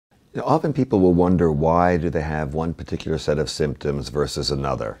Often people will wonder why do they have one particular set of symptoms versus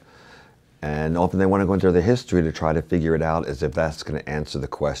another. And often they want to go into their history to try to figure it out as if that's going to answer the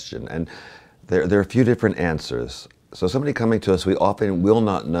question. And there are a few different answers. So somebody coming to us, we often will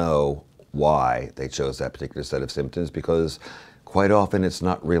not know why they chose that particular set of symptoms because quite often it's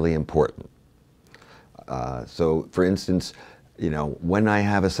not really important. So for instance, when I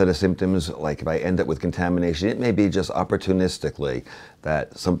have a set of symptoms, like if I end up with contamination, it may be just opportunistically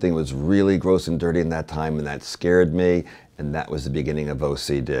that something was really gross and dirty in that time and that scared me, and that was the beginning of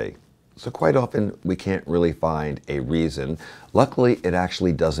OCD. So quite often we can't really find a reason. Luckily, it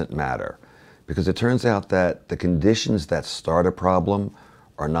actually doesn't matter because it turns out that the conditions that start a problem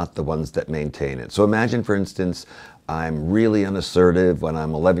are not the ones that maintain it. So imagine, for instance, I'm really unassertive when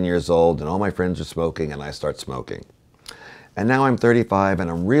I'm 11 years old and all my friends are smoking and I start smoking. And now I'm 35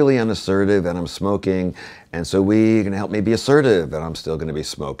 and I'm really unassertive and I'm smoking, and so we can help me be assertive and I'm still going to be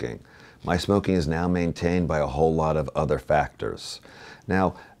smoking. My smoking is now maintained by a whole lot of other factors.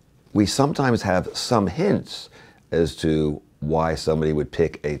 Now, we sometimes have some hints as to why somebody would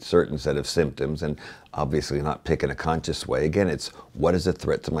pick a certain set of symptoms, and obviously not pick in a conscious way. Again, it's what is a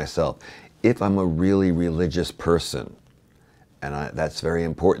threat to myself? If I'm a really religious person, and that's very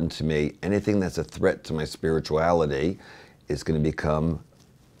important to me, anything that's a threat to my spirituality is going to become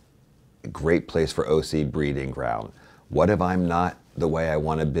a great place for OC breeding ground. What if I'm not the way I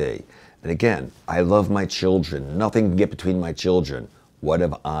want to be? And again, I love my children. Nothing can get between my children. What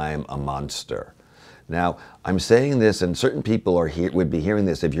if I'm a monster? Now, I'm saying this, and certain people would be hearing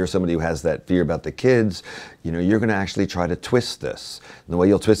this. If you're somebody who has that fear about the kids, you're going to actually try to twist this. And the way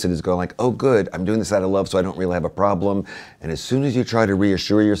you'll twist it is going like, oh, good, I'm doing this out of love, so I don't really have a problem. And as soon as you try to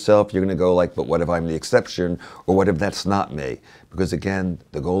reassure yourself, you're going to go like, but what if I'm the exception? Or what if that's not me? Because again,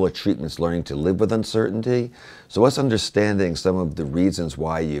 the goal of treatment is learning to live with uncertainty. So us understanding some of the reasons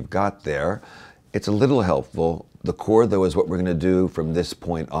why you've got there, it's a little helpful. The core, though, is what we're going to do from this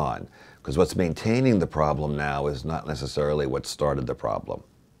point on. Because what's maintaining the problem now is not necessarily what started the problem.